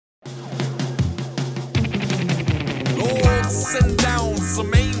send down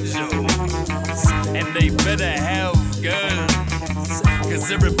some angels, and they better have guns,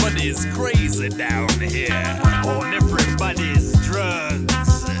 cause everybody's crazy down here on everybody's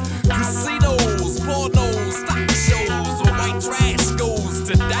drugs. Casinos, pornos, stock shows, where white trash goes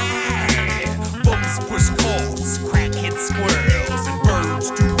to die. Bums push corpse, crack hit squirrels, and birds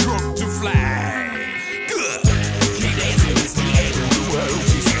too drunk to fly. Good. Keep dancing, it's the end of the world.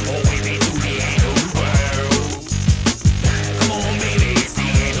 She said, oh, baby, to the end of the world. Come on, baby, it's the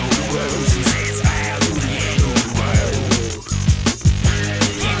end of the world. She said, smile to the end of the world.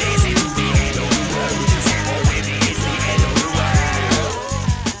 Keep dancing to the end of the world. She said, oh, baby, it's the end of the world.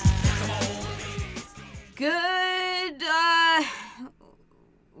 Come on, baby. Good,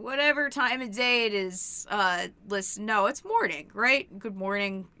 whatever time of day it is, listen, no, it's morning, right? Good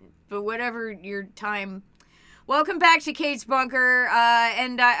morning, but whatever your time. Welcome back to Kate's Bunker,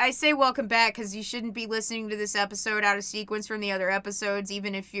 and I say welcome back because you shouldn't be listening to this episode out of sequence from the other episodes,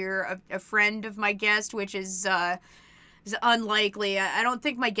 even if you're a friend of my guest, which is unlikely. I don't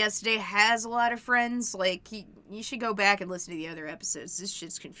think my guest today has a lot of friends. Like, you should go back and listen to the other episodes. This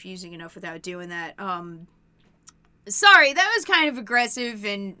shit's confusing enough without doing that. Sorry, that was kind of aggressive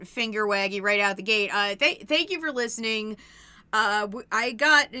and finger waggy right out the gate. Thank you for listening. I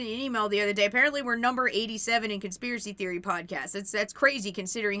got an email the other day. Apparently, we're number 87 in Conspiracy Theory podcasts. That's crazy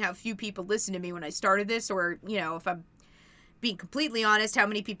considering how few people listened to me when I started this, or, you know, if I'm being completely honest, how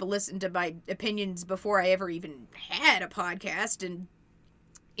many people listened to my opinions before I ever even had a podcast. And,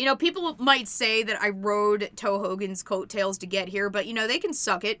 you know, people might say that I rode Toe Hogan's coattails to get here, but, you know, they can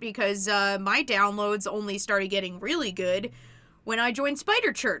suck it because my downloads only started getting really good when I joined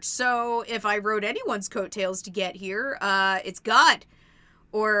Spider Church. So if I rode anyone's coattails to get here, it's God.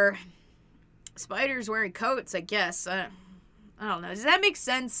 Or spiders wearing coats, I guess. I don't know. Does that make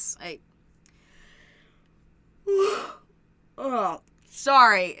sense? Oh,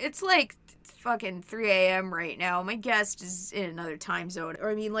 sorry. It's like fucking 3 a.m. right now. My guest is in another time zone. Or,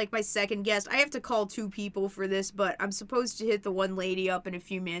 I mean, like, my second guest. I have to call 2 people for this, but I'm supposed to hit the one lady up in a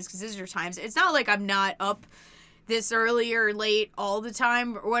few minutes because these are times. It's not like I'm not up this early or late all the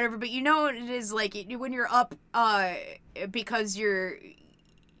time or whatever, but you know what it is like when you're up because you're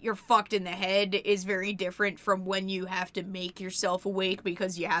fucked in the head is very different from when you have to make yourself awake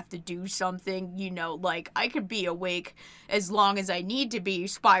because you have to do something. You know, like, I could be awake as long as I need to be,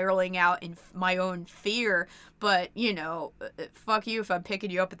 spiraling out in my own fear, but, you know, fuck you if I'm picking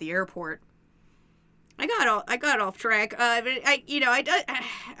you up at the airport. I got off track.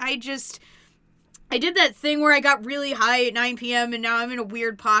 I did that thing where I got really high at 9 p.m. and now I'm in a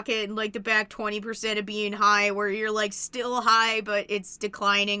weird pocket and, like, the back 20% of being high where you're, like, still high, but it's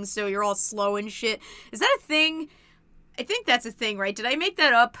declining, so you're all slow and shit. Is that a thing? I think that's a thing, right? Did I make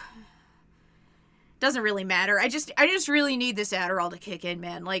that up? Doesn't really matter. I just really need this Adderall to kick in,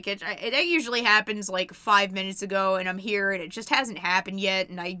 man. Like, it usually happens, like, 5 minutes ago, and I'm here, and it just hasn't happened yet,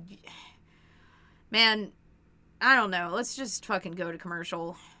 and Man, I don't know. Let's just fucking go to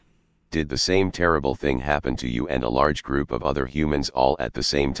commercial. Did the same terrible thing happen to you and a large group of other humans all at the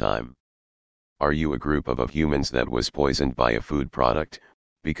same time? Are you a group of humans that was poisoned by a food product,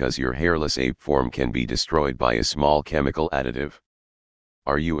 because your hairless ape form can be destroyed by a small chemical additive?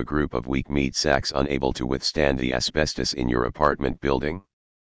 Are you a group of weak meat sacks unable to withstand the asbestos in your apartment building?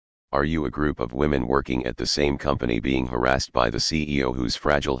 Are you a group of women working at the same company being harassed by the CEO whose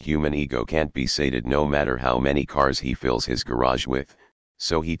fragile human ego can't be sated no matter how many cars he fills his garage with?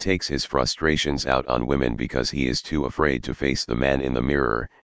 So he takes his frustrations out on women because he is too afraid to face the man in the mirror,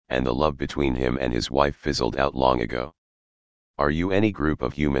 and the love between him and his wife fizzled out long ago. Are you any group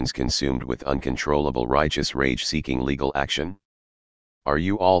of humans consumed with uncontrollable righteous rage seeking legal action? Are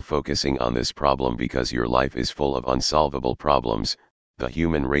you all focusing on this problem because your life is full of unsolvable problems, the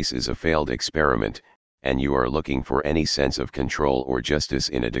human race is a failed experiment, and you are looking for any sense of control or justice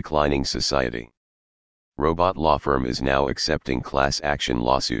in a declining society? Robot Law Firm is now accepting class action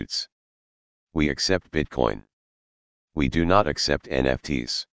lawsuits. We accept Bitcoin. We do not accept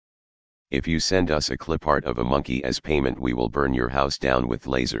NFTs. If you send us a clip art of a monkey as payment, we will burn your house down with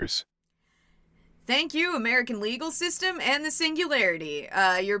lasers. Thank you, American legal system and the Singularity.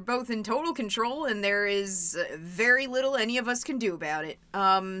 You're both in total control, and there is very little any of us can do about it.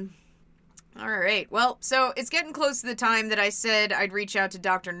 Alright, well, so it's getting close to the time that I said I'd reach out to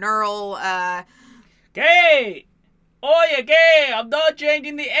Dr. Nurl. Kate! Oye, Kate! I'm not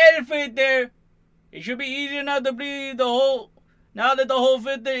changing the air filter! It should be easier not to breathe now that the whole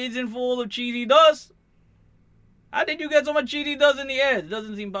filter isn't full of cheesy dust. How did you get so much cheesy dust in the air? It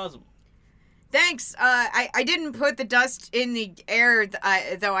doesn't seem possible. Thanks. I didn't put the dust in the air,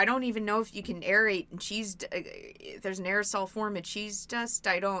 though. I don't even know if you can aerate cheese. If there's an aerosol form of cheese dust.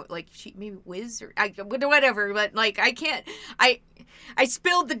 I don't like. Maybe whiz or whatever. But like, I can't. I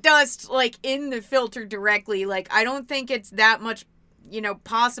spilled the dust like in the filter directly. Like, I don't think it's that much,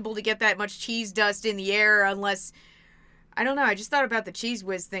 possible to get that much cheese dust in the air unless. I don't know. I just thought about the Cheese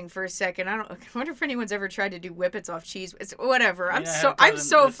Whiz thing for a second. I wonder if anyone's ever tried to do whippets off Cheese Whiz. Whatever. I'm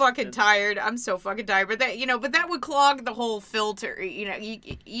so fucking tired. I'm so fucking tired. But that would clog the whole filter.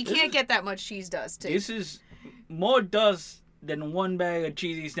 You can't get that much cheese dust. This is more dust than one bag of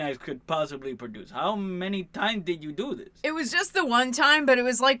cheesy snacks could possibly produce. How many times did you do this? It was just the one time, but it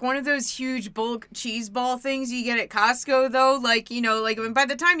was like one of those huge bulk cheese ball things you get at Costco, though. Like by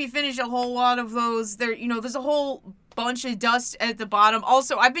the time you finish a whole lot of those, there's a whole bunch of dust at the bottom.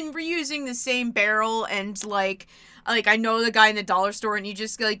 Also, I've been reusing the same barrel, and like I know the guy in the dollar store, and he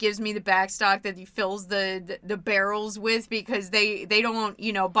just gives me the back stock that he fills the barrels with, because they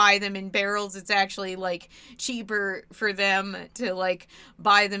don't buy them in barrels. It's actually cheaper for them to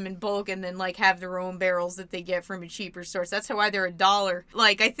buy them in bulk and then have their own barrels that they get from a cheaper source. That's why they're $1.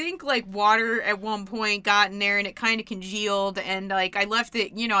 I think water at one point got in there and it kind of congealed, and I left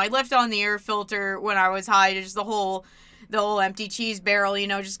it I left on the air filter when I was high, just the whole empty cheese barrel,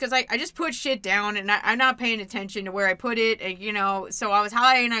 just because I just put shit down and I'm not paying attention to where I put it, so I was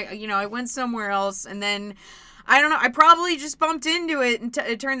high and I went somewhere else, and then, I don't know, I probably just bumped into it and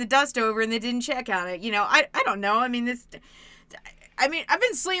turned the dust over and they didn't check on it, I don't know, I've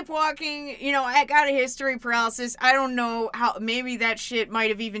been sleepwalking, I got a history paralysis. I don't know how, maybe that shit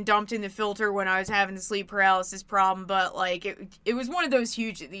might have even dumped in the filter when I was having the sleep paralysis problem, but it was one of those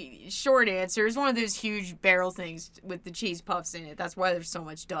the short answer is one of those huge barrel things with the cheese puffs in it. That's why there's so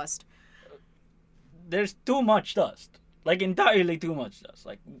much dust. There's too much dust. Entirely too much dust.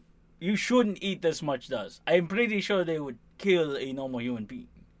 You shouldn't eat this much dust. I'm pretty sure they would kill a normal human being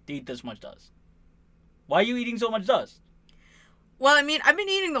to eat this much dust. Why are you eating so much dust? Well, I've been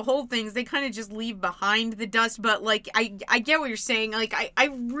eating the whole things. They kind of just leave behind the dust, but, I get what you're saying.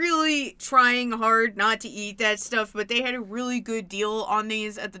 I'm really trying hard not to eat that stuff, but they had a really good deal on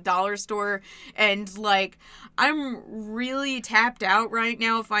these at the dollar store, and, I'm really tapped out right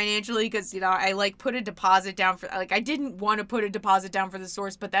now financially, because, I, put a deposit down for, I didn't want to put a deposit down for the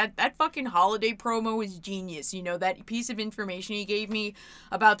source, but that fucking holiday promo is genius. That piece of information he gave me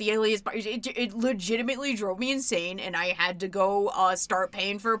about the Alias, it legitimately drove me insane, and I had to go start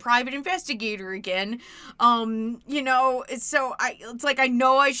paying for a private investigator again. So it's I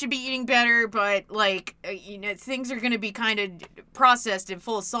know I should be eating better, but things are gonna be kind of processed and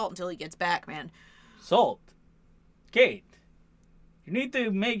full of salt until he gets back, man. Salt? Kate, you need to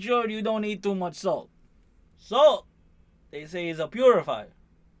make sure you don't eat too much salt. Salt, they say, is a purifier.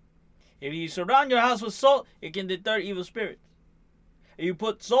 If you surround your house with salt, it can deter evil spirits. If you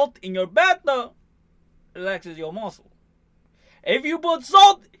put salt in your bathtub, it relaxes your muscles. If you put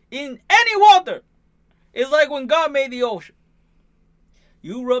salt in any water, it's like when God made the ocean.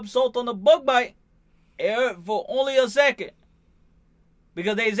 You rub salt on a bug bite, it hurt for only a second.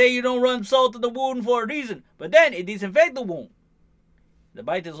 Because they say you don't rub salt in the wound for a reason, but then it disinfects the wound. The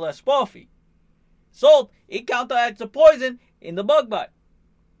bite is less puffy. Salt, it counteracts the poison in the bug bite.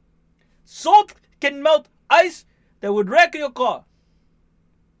 Salt can melt ice that would wreck your car.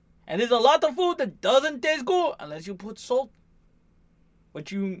 And there's a lot of food that doesn't taste good unless you put salt. What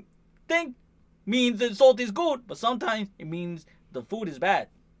you think means that salt is good, but sometimes it means the food is bad.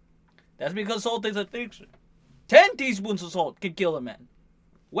 That's because salt is a fixture. 10 teaspoons of salt can kill a man.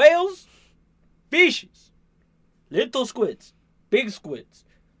 Whales, fishes, little squids, big squids,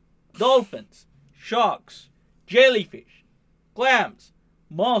 dolphins, sharks, jellyfish, clams,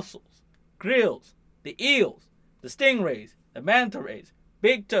 mussels, grills, the eels, the stingrays, the manta rays,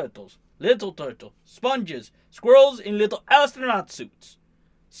 big turtles, little turtle, sponges, squirrels in little astronaut suits,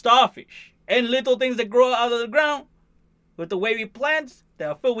 starfish, and little things that grow out of the ground with the wavy plants that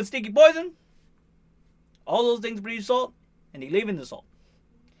are filled with sticky poison. All those things breathe salt, and they live in the salt.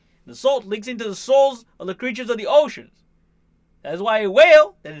 The salt leaks into the souls of the creatures of the oceans. That's why a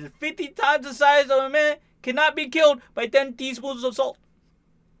whale that is 50 times the size of a man cannot be killed by 10 teaspoons of salt.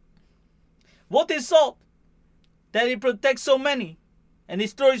 What is salt? That it protects so many and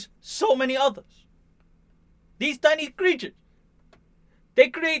destroys so many others. These tiny creatures, they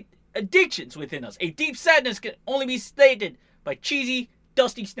create addictions within us. A deep sadness can only be stated by cheesy,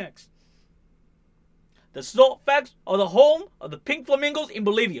 dusty snacks. The salt facts are the home of the pink flamingos in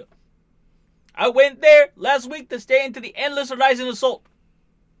Bolivia. I went there last week to stay into the endless horizon of salt.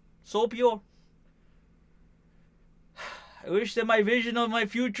 So pure. I wish that my vision of my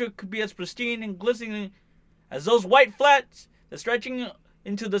future could be as pristine and glistening as those white flats that stretching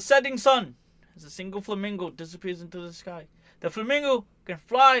into the setting sun as a single flamingo disappears into the sky. The flamingo can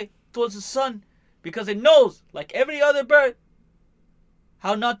fly towards the sun because it knows, like every other bird,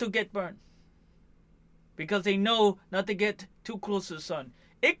 how not to get burned. Because they know not to get too close to the sun.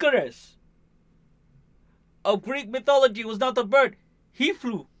 Icarus of Greek mythology was not a bird. He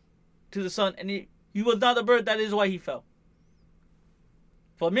flew to the sun and he was not a bird. That is why he fell.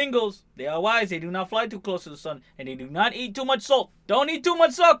 Flamingos, they are wise. They do not fly too close to the sun and they do not eat too much salt. Don't eat too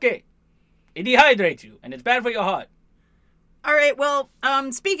much sake. It dehydrates you and it's bad for your heart. All right, well,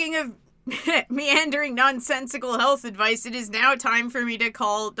 speaking of meandering nonsensical health advice, it is now time for me to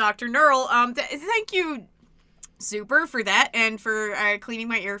call Dr. Nurl. Thank you, Super, for that and for cleaning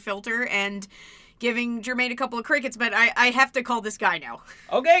my air filter and giving Jermaine a couple of crickets, but I have to call this guy now.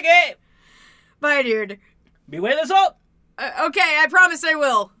 Okay, Gabe. Bye, dude. Beware the salt. Okay, I promise I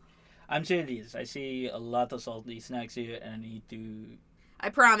will. I'm serious. I see a lot of salty snacks here and I need to... I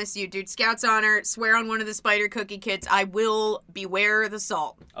promise you, dude. Scout's honor, swear on one of the spider cookie kits, I will beware the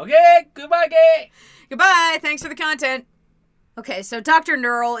salt. Okay, goodbye, Gabe. Goodbye, thanks for the content. Okay, so Dr.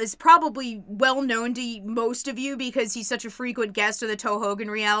 Nurl is probably well known to most of you because he's such a frequent guest of the Toe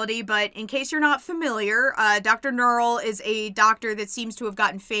Hogan reality, but in case you're not familiar, Dr. Nurl is a doctor that seems to have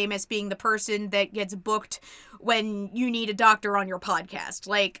gotten famous being the person that gets booked when you need a doctor on your podcast.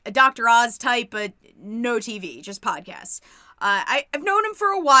 Like a Dr. Oz type, but no TV, just podcasts. I've known him for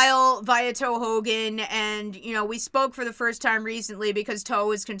a while via Toe Hogan, and, you know, we spoke for the first time recently because Toe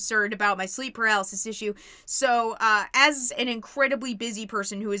was concerned about my sleep paralysis issue. So, as an incredibly busy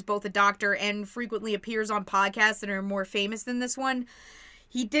person who is both a doctor and frequently appears on podcasts that are more famous than this one,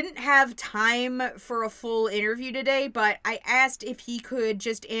 he didn't have time for a full interview today, but I asked if he could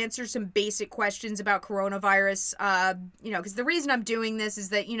just answer some basic questions about coronavirus, because the reason I'm doing this is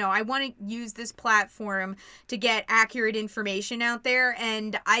that, I want to use this platform to get accurate information out there,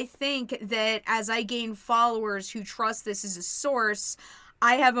 and I think that as I gain followers who trust this as a source,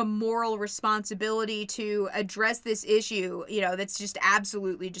 I have a moral responsibility to address this issue, that's just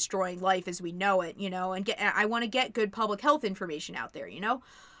absolutely destroying life as we know it, and I want to get good public health information out there,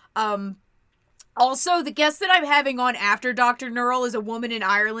 Also, the guest that I'm having on after Dr. Nurl is a woman in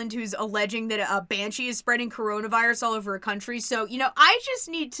Ireland who's alleging that a banshee is spreading coronavirus all over a country. So, I just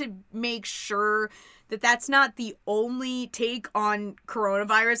need to make sure that that's not the only take on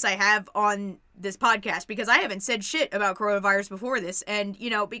coronavirus I have on this podcast, because I haven't said shit about coronavirus before this. And,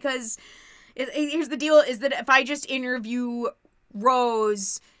 because here's the deal is that if I just interview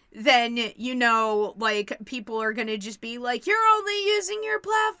Rose, then, people are going to just be like, you're only using your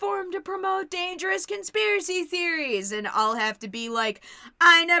platform to promote dangerous conspiracy theories. And I'll have to be like,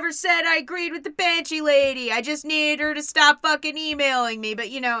 I never said I agreed with the Banshee lady. I just needed her to stop fucking emailing me. But,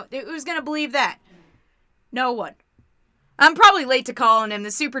 who's going to believe that? No one. I'm probably late to calling him. The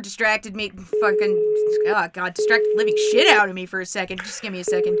Super distracted me. Distracted the living shit out of me for a second. Just give me a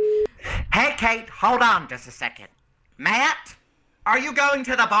second. Hey, Kate, hold on just a second. Matt, are you going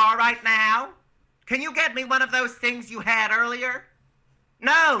to the bar right now? Can you get me one of those things you had earlier?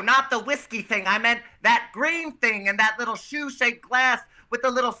 No, not the whiskey thing. I meant that green thing in that little shoe-shaped glass with the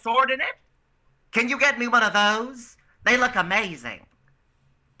little sword in it. Can you get me one of those? They look amazing.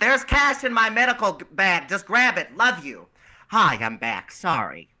 There's cash in my medical bag. Just grab it. Love you. Hi, I'm back.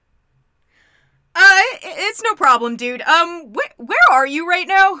 Sorry. It's no problem, dude. Where are you right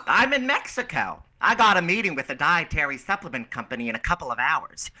now? I'm in Mexico. I got a meeting with a dietary supplement company in a couple of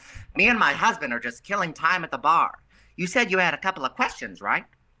hours. Me and my husband are just killing time at the bar. You said you had a couple of questions, right?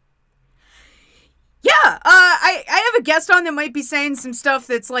 Yeah, I have a guest on that might be saying some stuff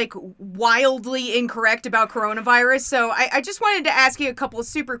that's, wildly incorrect about coronavirus, so I just wanted to ask you a couple of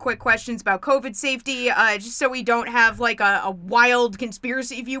super quick questions about COVID safety, just so we don't have, a wild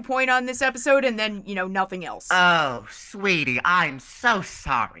conspiracy viewpoint on this episode, and then, nothing else. Oh, sweetie, I'm so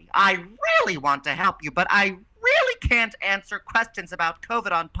sorry. I really want to help you, but I really can't answer questions about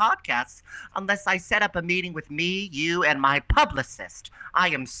COVID on podcasts unless I set up a meeting with me, you, and my publicist. I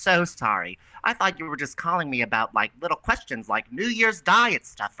am so sorry. I thought you were just calling me about, little questions like New Year's diet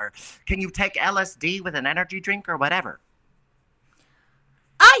stuff, or can you take LSD with an energy drink or whatever?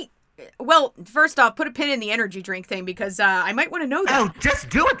 Well, first off, put a pin in the energy drink thing because I might want to know that. Oh, just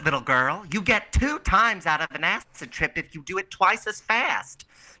do it, little girl. You get 2 times out of an acid trip if you do it twice as fast.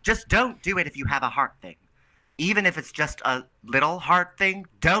 Just don't do it if you have a heart thing. Even if it's just a little heart thing,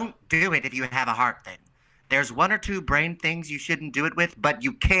 don't do it if you have a heart thing. There's 1 or 2 brain things you shouldn't do it with, but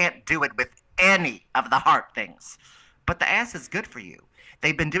you can't do it with any of the heart things. But the ass is good for you.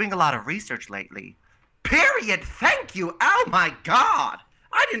 They've been doing a lot of research lately. Period. Thank you. Oh my God.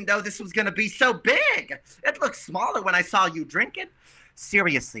 I didn't know this was going to be so big. It looked smaller when I saw you drink it.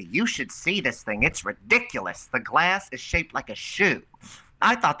 Seriously, you should see this thing. It's ridiculous. The glass is shaped like a shoe.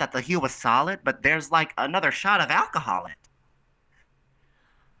 I thought that the hue was solid, but there's like another shot of alcohol in it.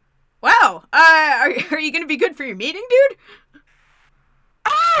 Wow. Are you going to be good for your meeting, dude?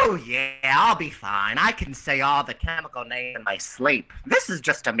 Oh, yeah, I'll be fine. I can say all the chemical names in my sleep. This is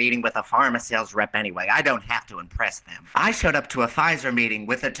just a meeting with a pharma sales rep anyway. I don't have to impress them. I showed up to a Pfizer meeting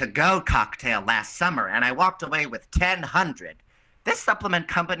with a to-go cocktail last summer, and I walked away with 1,000. This supplement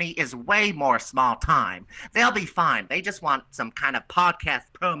company is way more small time. They'll be fine. They just want some kind of podcast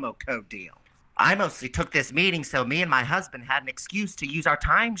promo code deal. I mostly took this meeting so me and my husband had an excuse to use our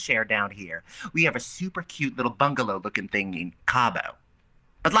timeshare down here. We have a super cute little bungalow-looking thing in Cabo.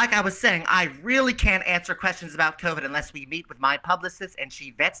 But like I was saying, I really can't answer questions about COVID unless we meet with my publicist and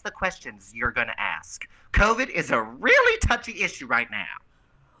she vets the questions you're going to ask. COVID is a really touchy issue right now.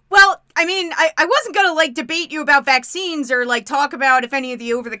 Well, I mean, I wasn't gonna, like, debate you about vaccines or, like, talk about if any of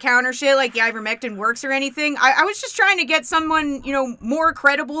the over-the-counter shit, like the ivermectin, works or anything. I was just trying to get someone, you know, more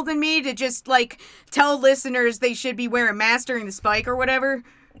credible than me to just, like, tell listeners they should be wearing masks during the spike or whatever.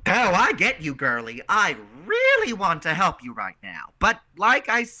 Oh, I get you, girlie. I really want to help you right now. But like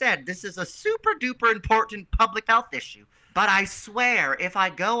I said, this is a super-duper important public health issue. But I swear, if I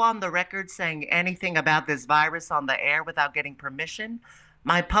go on the record saying anything about this virus on the air without getting permission,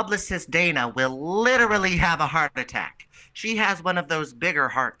 my publicist Dana will literally have a heart attack. She has one of those bigger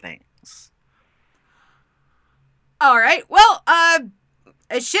heart things. All right. Well,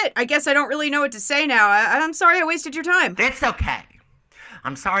 shit. I guess I don't really know what to say now. I'm sorry I wasted your time. It's okay.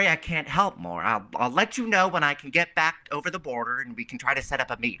 I'm sorry I can't help more. I'll let you know when I can get back over the border and we can try to set up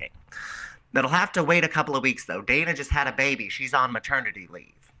a meeting. That'll have to wait a couple of weeks, though. Dana just had a baby. She's on maternity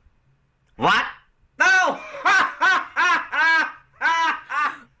leave. What? No!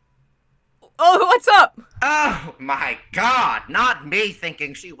 Oh, what's up? Oh, my God. Not me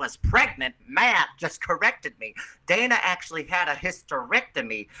thinking she was pregnant. Matt just corrected me. Dana actually had a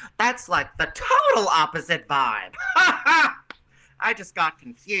hysterectomy. That's like the total opposite vibe. I just got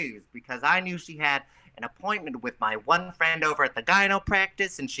confused because I knew she had an appointment with my one friend over at the gyno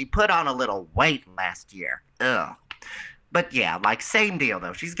practice and she put on a little weight last year. Ugh. But yeah, like same deal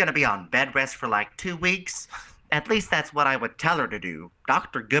though. She's gonna be on bed rest for like 2 weeks. At least that's what I would tell her to do.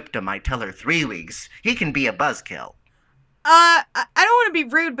 Dr. Gupta might tell her 3 weeks. He can be a buzzkill. I don't want to be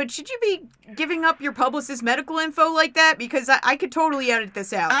rude, but should you be giving up your publicist's medical info like that? Because I could totally edit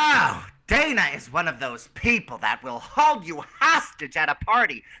this out. Oh, Dana is one of those people that will hold you hostage at a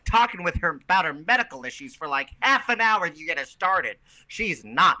party, talking with her about her medical issues for like half an hour to get her started. She's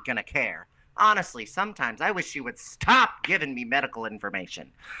not gonna care. Honestly, sometimes I wish she would stop giving me medical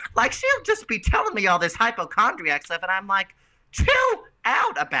information. Like, she'll just be telling me all this hypochondriac stuff, and I'm like, chill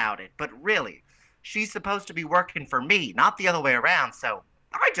out about it. But really, she's supposed to be working for me, not the other way around, so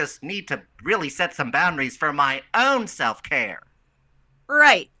I just need to really set some boundaries for my own self-care.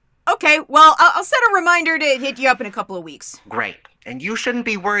 Right. Okay, well, I'll set a reminder to hit you up in a couple of weeks. Great. And you shouldn't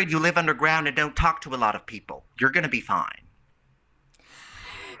be worried you live underground and don't talk to a lot of people. You're gonna be fine.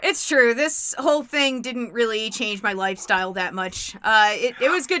 It's true. This whole thing didn't really change my lifestyle that much.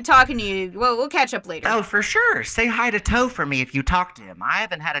 It was good talking to you. Well, we'll catch up later. Oh, for sure. Say hi to Toe for me if you talk to him. I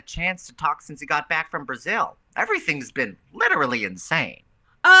haven't had a chance to talk since he got back from Brazil. Everything's been literally insane.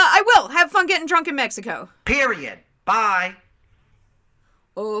 I will. Have fun getting drunk in Mexico. Period. Bye.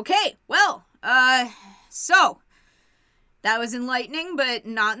 Okay, well, so, that was enlightening, but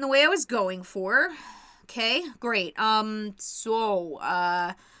not in the way I was going for. Okay, great.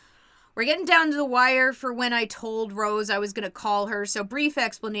 We're getting down to the wire for when I told Rose I was going to call her, so brief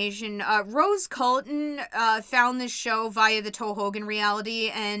explanation. Rose Culleton found this show via the Toe Hogan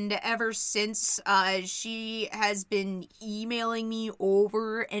reality, and ever since, she has been emailing me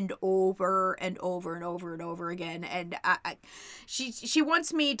over and over and over and over and over again, and she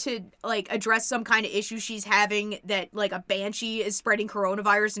wants me to, like, address some kind of issue she's having that, like, a banshee is spreading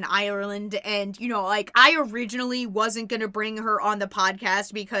coronavirus in Ireland, and, you know, like, I originally wasn't going to bring her on the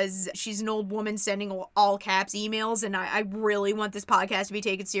podcast because she's an old woman sending all caps emails, and I really want this podcast to be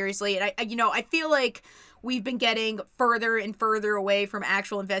taken seriously. And I feel like we've been getting further and further away from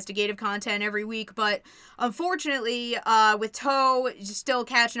actual investigative content every week, but unfortunately, with Toe still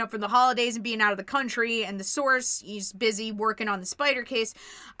catching up from the holidays and being out of the country, and the source, he's busy working on the spider case,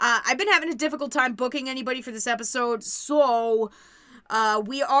 I've been having a difficult time booking anybody for this episode, so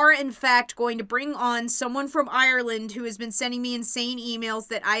we are, in fact, going to bring on someone from Ireland who has been sending me insane emails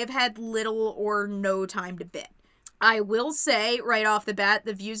that I have had little or no time to bit. I will say right off the bat,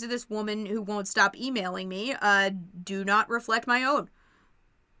 the views of this woman who won't stop emailing me do not reflect my own.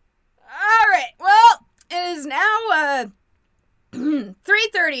 All right, well, it is now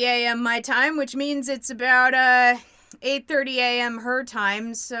 3:30 a.m. my time, which means it's about 8:30 a.m. her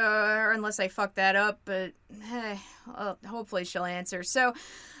time, so unless I fuck that up, but well, hopefully she'll answer. So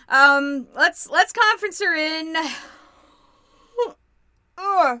let's conference her in.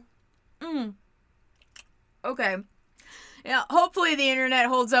 Okay. Yeah, hopefully the internet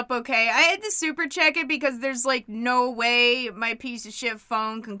holds up okay. I had to super check it because there's, like, no way my piece of shit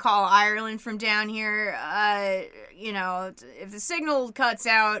phone can call Ireland from down here. You know, if the signal cuts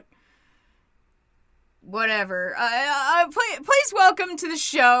out, whatever. Please welcome to the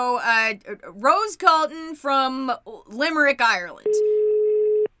show, Rose Colton from Limerick, Ireland.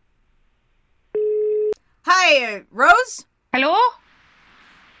 Hi, Rose? Hello?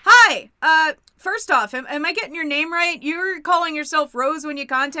 Hi, first off, am I getting your name right? You were calling yourself Rose when you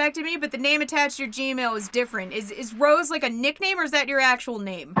contacted me, but the name attached to your Gmail is different. Is Rose like a nickname, or is that your actual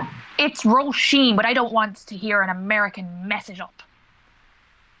name? It's Roisin, but I don't want to hear an American message up.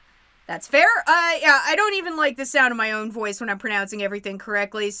 That's fair. Yeah, I don't even like the sound of my own voice when I'm pronouncing everything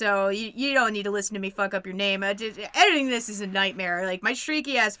correctly, so you don't need to listen to me fuck up your name. Editing this is a nightmare. Like, my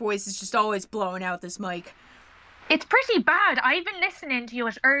streaky-ass voice is just always blowing out this mic. It's pretty bad. I've been listening to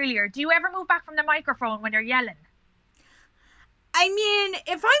it earlier. Do you ever move back from the microphone when you're yelling? I mean,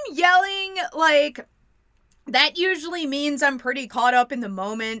 if I'm yelling, like, that usually means I'm pretty caught up in the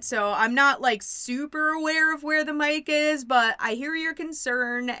moment, so I'm not, like, super aware of where the mic is, but I hear your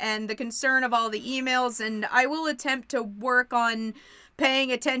concern and the concern of all the emails, and I will attempt to work on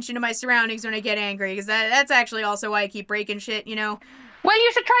paying attention to my surroundings when I get angry, because that's actually also why I keep breaking shit, you know? Well,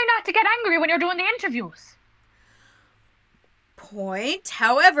 you should try not to get angry when you're doing the interviews. Point.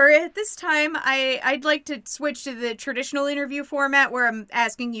 However, at this time, I'd like to switch to the traditional interview format where I'm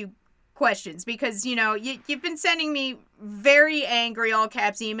asking you questions, because, you know, you've been sending me very angry all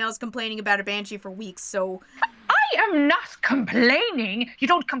caps emails complaining about a banshee for weeks, so... I am not complaining. You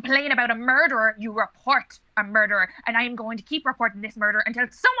don't complain about a murderer, you report a murderer, and I am going to keep reporting this murder until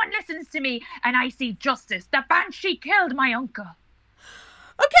someone listens to me and I see justice. The banshee killed my uncle.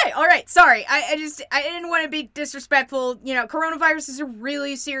 Okay, alright, sorry. I didn't want to be disrespectful. You know, coronavirus is a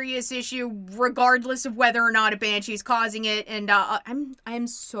really serious issue, regardless of whether or not a banshee is causing it, and I'm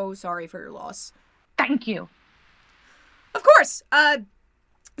so sorry for your loss. Thank you. Of course.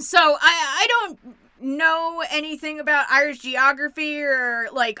 So I don't know anything about Irish geography or,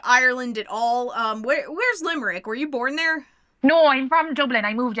 like, Ireland at all. Where's Limerick? Were you born there? No, I'm from Dublin.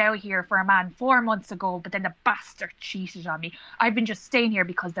 I moved out here for a man 4 months ago, but then the bastard cheated on me. I've been just staying here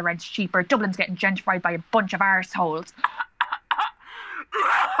because the rent's cheaper. Dublin's getting gentrified by a bunch of arseholes.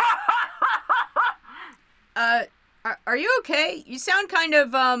 Are you okay? You sound kind of,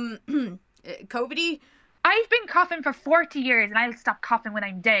 COVID-y. I've been coughing for 40 years, and I'll stop coughing when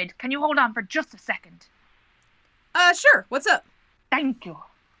I'm dead. Can you hold on for just a second? Sure. What's up? Thank you.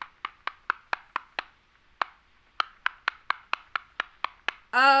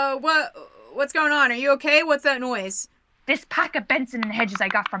 What's going on? Are you okay? What's that noise? This pack of Benson and Hedges I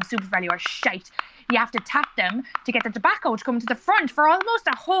got from Super Value are shite. You have to tap them to get the tobacco to come to the front for almost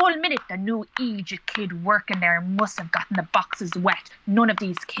a whole minute. The new Egypt kid working there must have gotten the boxes wet. None of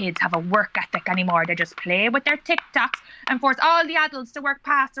these kids have a work ethic anymore. They just play with their TikToks and force all the adults to work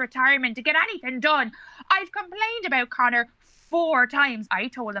past retirement to get anything done. I've complained about Connor 4 times. I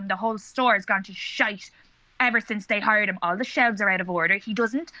told him the whole store has gone to shite. Ever since they hired him, all the shelves are out of order. He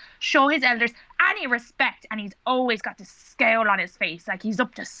doesn't show his elders any respect, and he's always got this scowl on his face like he's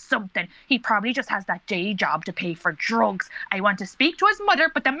up to something. He probably just has that day job to pay for drugs. I want to speak to his mother,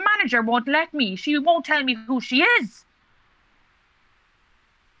 but the manager won't let me. She won't tell me who she is.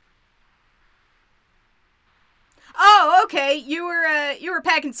 Oh, okay. You were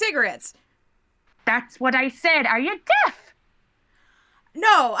packing cigarettes. That's what I said. Are you deaf?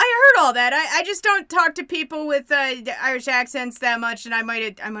 No, I heard all that. I just don't talk to people with Irish accents that much, and I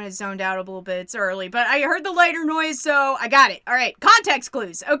might have zoned out a little bit. It's early, but I heard the lighter noise, so I got it. All right, context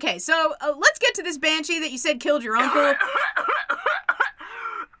clues. Okay, so let's get to this banshee that you said killed your uncle.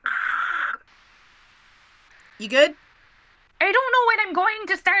 You good? I don't know when I'm going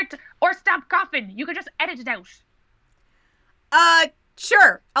to start or stop coughing. You could just edit it out.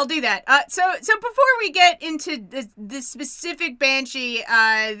 Sure, I'll do that. So before we get into the specific banshee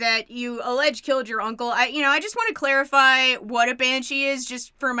that you allege killed your uncle, I just want to clarify what a banshee is,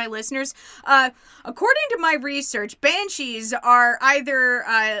 just for my listeners. According to my research, banshees are either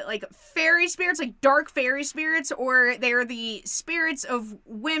like fairy spirits, like dark fairy spirits, or they're the spirits of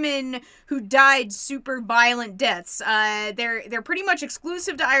women who died super violent deaths. They're pretty much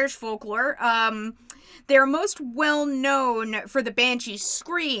exclusive to Irish folklore. They're most well known for the banshee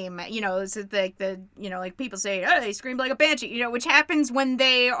scream. It's like people say, oh, they scream like a banshee, which happens when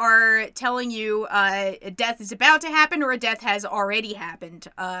they are telling you a death is about to happen or a death has already happened.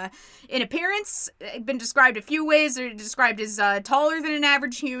 In appearance, been described a few ways. They're described as taller than an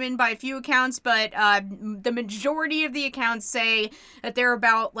average human by a few accounts, but the majority of the accounts say that they're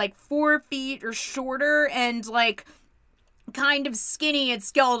about like 4 feet or shorter and like kind of skinny and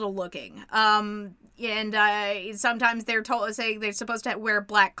skeletal looking. And sometimes they're supposed to wear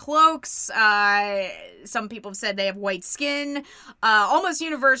black cloaks. Some people have said they have white skin. Almost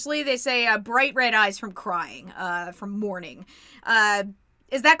universally, they say bright red eyes from crying, from mourning.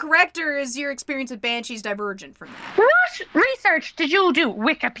 Is that correct, or is your experience with banshees divergent from that? What research did you do?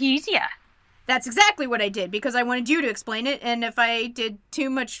 Wikipedia? That's exactly what I did, because I wanted you to explain it, and if I did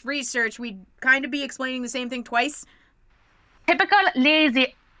too much research, we'd kind of be explaining the same thing twice. Typical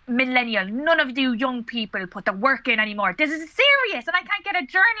lazy millennial. None of you young people put the work in anymore. This is serious, and I can't get a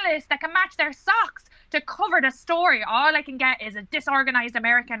journalist that can match their socks to cover the story. All I can get is a disorganized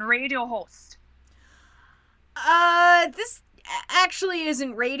American radio host. This actually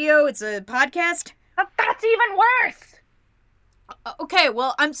isn't radio, it's a podcast. That's even worse. Okay,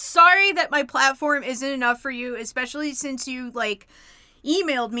 well, I'm sorry that my platform isn't enough for you, especially since you,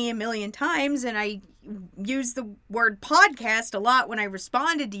 emailed me a million times, and I used the word podcast a lot when I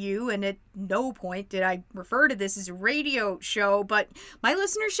responded to you, and at no point did I refer to this as a radio show, but my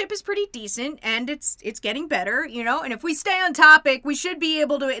listenership is pretty decent, and it's getting better, and if we stay on topic, we should be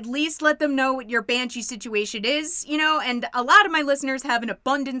able to at least let them know what your banshee situation is, and a lot of my listeners have an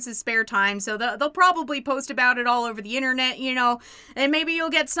abundance of spare time, so they'll probably post about it all over the internet, and maybe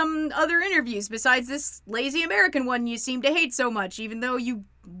you'll get some other interviews besides this lazy American one you seem to hate so much, even though you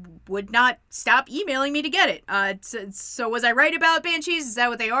would not stop emailing me to get it. So was I right about banshees? Is that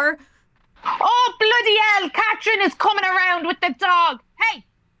what they are? Oh, bloody hell! Katrin is coming around with the dog. Hey,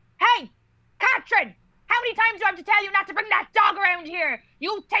 Katrin! How many times do I have to tell you not to bring that dog around here?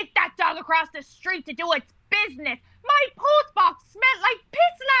 You take that dog across the street to do its business. My postbox smelled like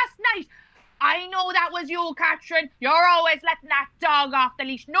piss last night. I know that was you, Katrin. You're always letting that dog off the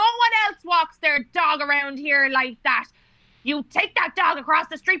leash. No one else walks their dog around here like that. You take that dog across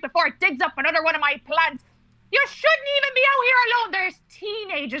the street before it digs up another one of my plants. You shouldn't even be out here alone. There's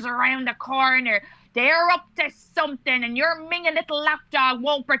teenagers around the corner. They're up to something, and your minging little lapdog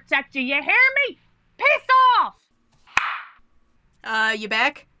won't protect you. You hear me? Piss off! You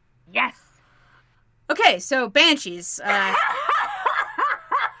back? Yes. Okay, so banshees.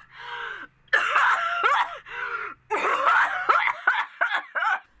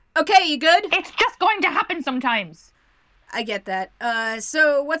 Okay, you good? It's just going to happen sometimes. I get that.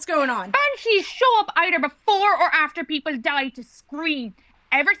 So what's going on? Banshees show up either before or after people die to scream.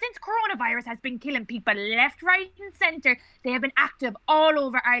 Ever since coronavirus has been killing people left, right and centre, they have been active all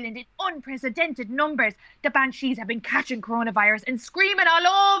over Ireland in unprecedented numbers. The banshees have been catching coronavirus and screaming all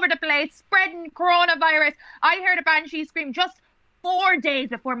over the place, spreading coronavirus. I heard a banshee scream just 4 days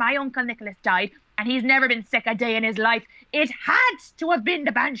before my Uncle Nicholas died, and he's never been sick a day in his life. It had to have been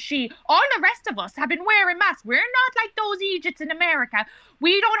the banshee. All the rest of us have been wearing masks. We're not like those Egypts in America.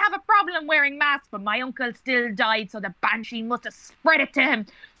 We don't have a problem wearing masks, but my uncle still died, so the banshee must have spread it to him.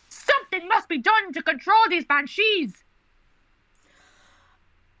 Something must be done to control these banshees.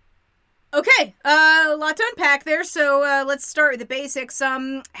 Okay, a lot to unpack there, so let's start with the basics.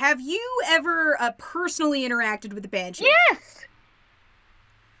 Have you ever personally interacted with the banshee? Yes!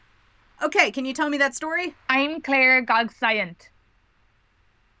 Okay, can you tell me that story? I'm Claire Gogsciant.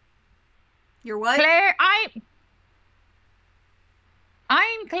 You're what? Claire,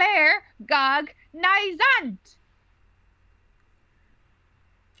 I'm Claire Gogsciant.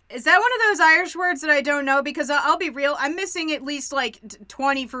 Is that one of those Irish words that I don't know? Because I'll be real, I'm missing at least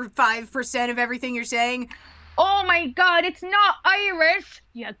 25% of everything you're saying. Oh my god, it's not Irish,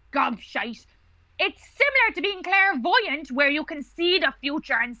 you gobshite. It's similar to being clairvoyant, where you can see the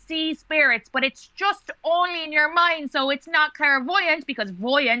future and see spirits, but it's just only in your mind, so it's not clairvoyant, because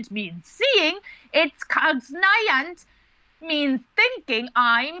voyant means seeing. It's cognizant, means thinking.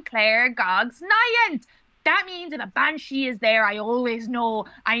 I'm Claire Gogsciant. That means if a banshee is there, I always know.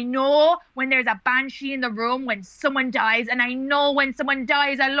 I know when there's a banshee in the room when someone dies, and I know when someone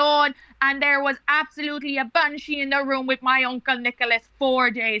dies alone. And there was absolutely a banshee in the room with my Uncle Nicholas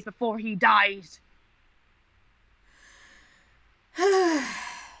 4 days before he died.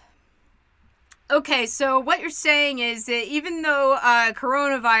 Okay, so what you're saying is that even though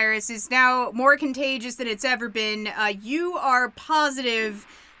coronavirus is now more contagious than it's ever been, you are positive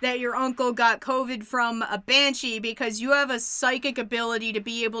that your uncle got COVID from a banshee because you have a psychic ability to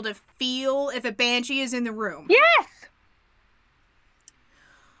be able to feel if a banshee is in the room. Yes!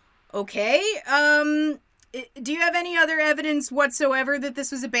 Okay, do you have any other evidence whatsoever that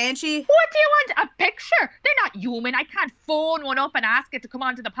this was a banshee? What do you want? A picture? They're not human. I can't phone one up and ask it to come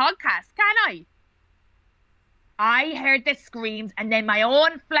onto the podcast, can I? I heard the screams, and then my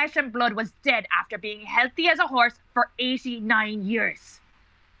own flesh and blood was dead after being healthy as a horse for 89 years.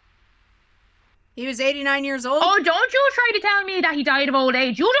 He was 89 years old? Oh, don't you try to tell me that he died of old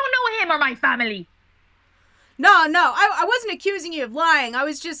age. You don't know him or my family. No, I wasn't accusing you of lying. I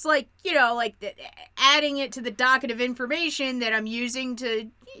was just adding it to the docket of information that I'm using to,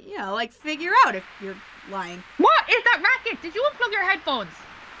 figure out if you're lying. What is that racket? Did you unplug your headphones?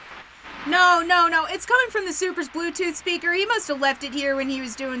 No. It's coming from the Super's Bluetooth speaker. He must have left it here when he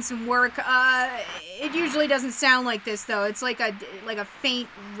was doing some work. It usually doesn't sound like this, though. It's like a faint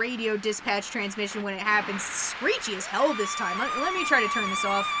radio dispatch transmission when it happens. It's screechy as hell this time. Let me try to turn this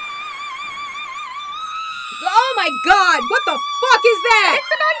off. Oh my god! What the fuck is that? It's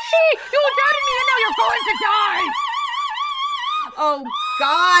the banshee! You doubted me and now you're going to die! Oh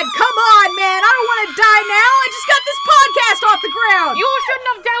god, come on, man! I don't want to die now! I just got this podcast off the ground! You shouldn't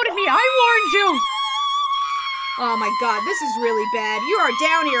have doubted me! I warned you! Oh my god, this is really bad. You are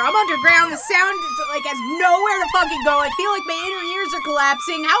down here. I'm underground. The sound has nowhere to fucking go. I feel like my inner ears are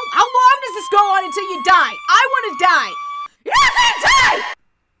collapsing. How long does this go on until you die? I want to die! You're not gonna die!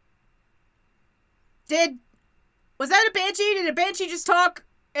 Was that a banshee? Did a banshee just talk?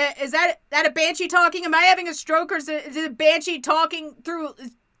 Is that a banshee talking? Am I having a stroke, or is it a banshee talking through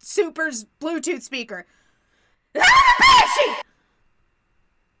Super's Bluetooth speaker? That's a banshee!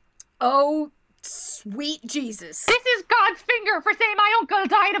 Oh, sweet Jesus. This is God's finger for saying my uncle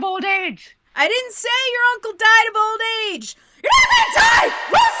died of old age. I didn't say your uncle died of old age. You're not gonna die!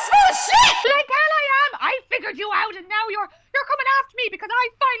 This is full of shit! Like hell I am! I figured you out, and now you're coming after me because I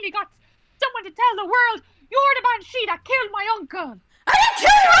finally got someone to tell the world you're the banshee that killed my uncle. I didn't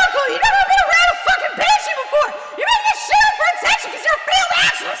kill your uncle! You've never been around a fucking banshee before! You're making this shit up for attention because you're a failed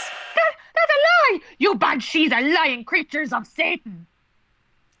actress! That's a lie! You banshees are lying creatures of Satan.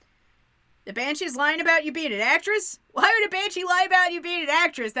 The banshee's lying about you being an actress? Why would a banshee lie about you being an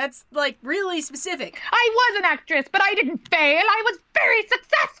actress? That's, really specific. I was an actress, but I didn't fail. I was very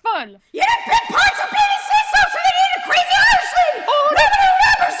successful. You did big parts of BBC soap, so they needed a crazy Irish lady! Nobody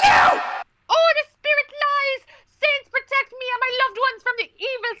remembers you! Oh, the spirit lies! Saints protect me and my loved ones from the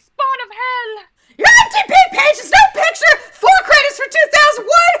evil spawn of hell! Your MTP page is no picture! 4 credits for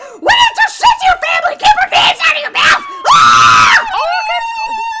 2001! We didn't do shit to your family! Keep our names out of your mouth! Ah!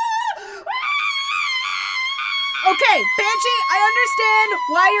 Okay, Banshee, I understand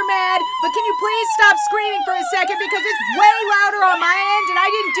why you're mad, but can you please stop screaming for a second because it's way louder on my end and I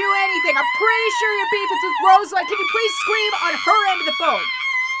didn't do anything. I'm pretty sure your beef is with Rose, can you please scream on her end of the phone?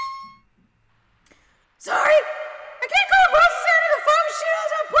 Sorry? I can't go on Rose's end of the phone. She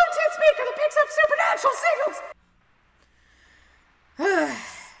has a Bluetooth speaker that picks up supernatural signals.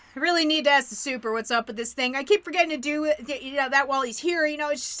 I really need to ask the Super what's up with this thing. I keep forgetting to do that while he's here.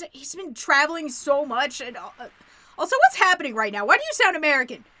 It's just, he's been traveling so much. And also, what's happening right now? Why do you sound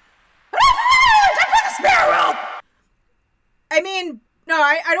American? I'm in the spare room! I mean, no,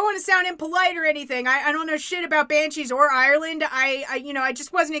 I don't want to sound impolite or anything. I don't know shit about Banshees or Ireland. I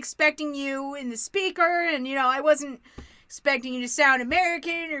just wasn't expecting you in the speaker, and, I wasn't expecting you to sound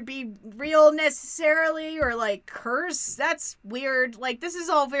American or be real necessarily, or, curse. That's weird. This is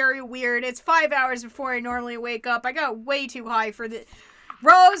all very weird. It's 5 hours before I normally wake up. I got way too high for the...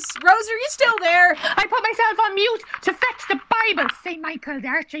 Rose, are you still there? I put myself on mute to fetch the Bible. Saint Michael, the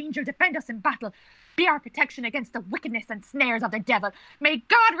archangel, defend us in battle. Be our protection against the wickedness and snares of the devil. May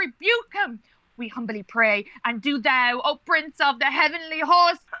God rebuke him. We humbly pray, and do thou, O Prince of the heavenly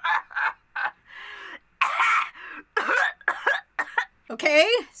host. Okay,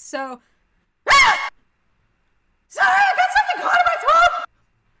 so... Sorry, I got something caught in my throat!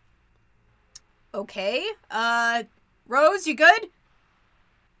 Okay, Rose, you good?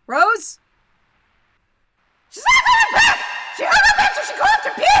 Rose? She's not coming back! She hung up after she coughed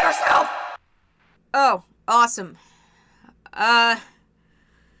and peed herself! Oh, awesome.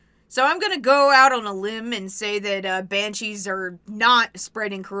 So I'm going to go out on a limb and say that banshees are not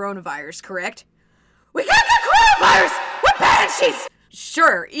spreading coronavirus, correct? We got the coronavirus with banshees!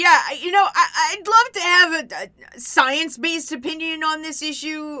 Sure, yeah, I'd love to have a science-based opinion on this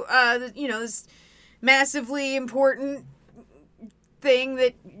issue, this massively important thing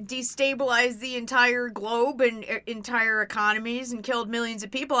that destabilized the entire globe and entire economies and killed millions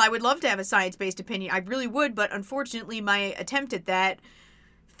of people. I would love to have a science-based opinion. I really would, but unfortunately my attempt at that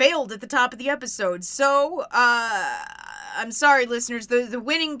failed at the top of the episode. So, I'm sorry, listeners. The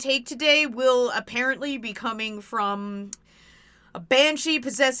winning take today will apparently be coming from a banshee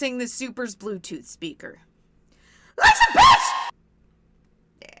possessing the Super's Bluetooth speaker. Listen, bitch!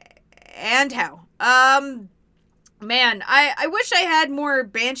 And how? Man, I wish I had more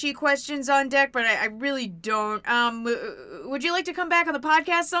banshee questions on deck, but I really don't. Would you like to come back on the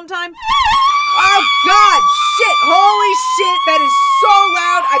podcast sometime? Oh, God! Shit! Holy shit! That is so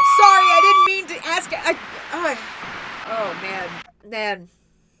loud! I'm sorry, I didn't mean to ask... Oh, man.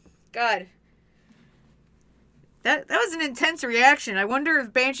 God. That was an intense reaction. I wonder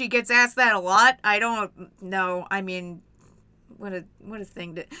if Banshee gets asked that a lot. I don't know. I mean... What a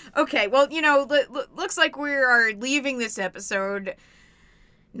thing to... Okay, well, looks like we are leaving this episode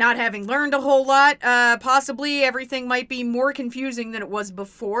not having learned a whole lot. Possibly everything might be more confusing than it was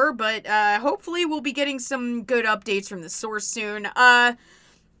before, but hopefully we'll be getting some good updates from the source soon.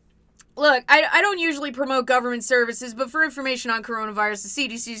 Look, I don't usually promote government services, but for information on coronavirus, the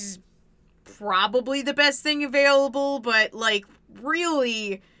CDC is probably the best thing available, but,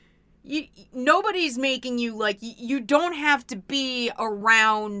 really... nobody's making you, you don't have to be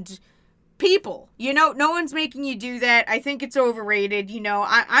around people, no one's making you do that. I think it's overrated,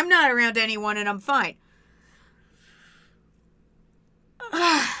 I'm not around anyone and I'm fine.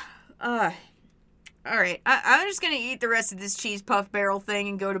 Alright, I'm just gonna eat the rest of this cheese puff barrel thing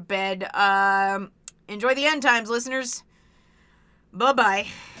and go to bed. Enjoy the end times, listeners. Bye-bye.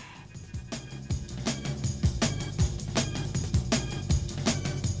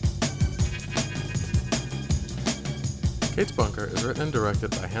 Kate's Bunker is written and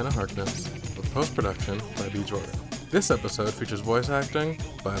directed by Hannah Harkness, with post-production by B. Jordan. This episode features voice acting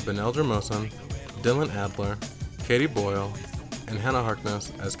by Benel Jermosin, Dylan Adler, Katie Boyle, and Hannah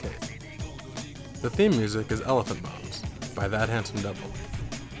Harkness as Kate. The theme music is Elephant Bombs by That Handsome Devil.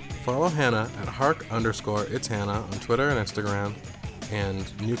 Follow Hannah at Hark_It's_Hannah on Twitter and Instagram,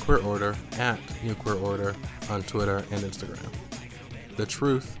 and Nuclear Order at Nuclear Order on Twitter and Instagram. The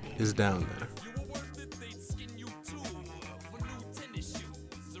truth is down there.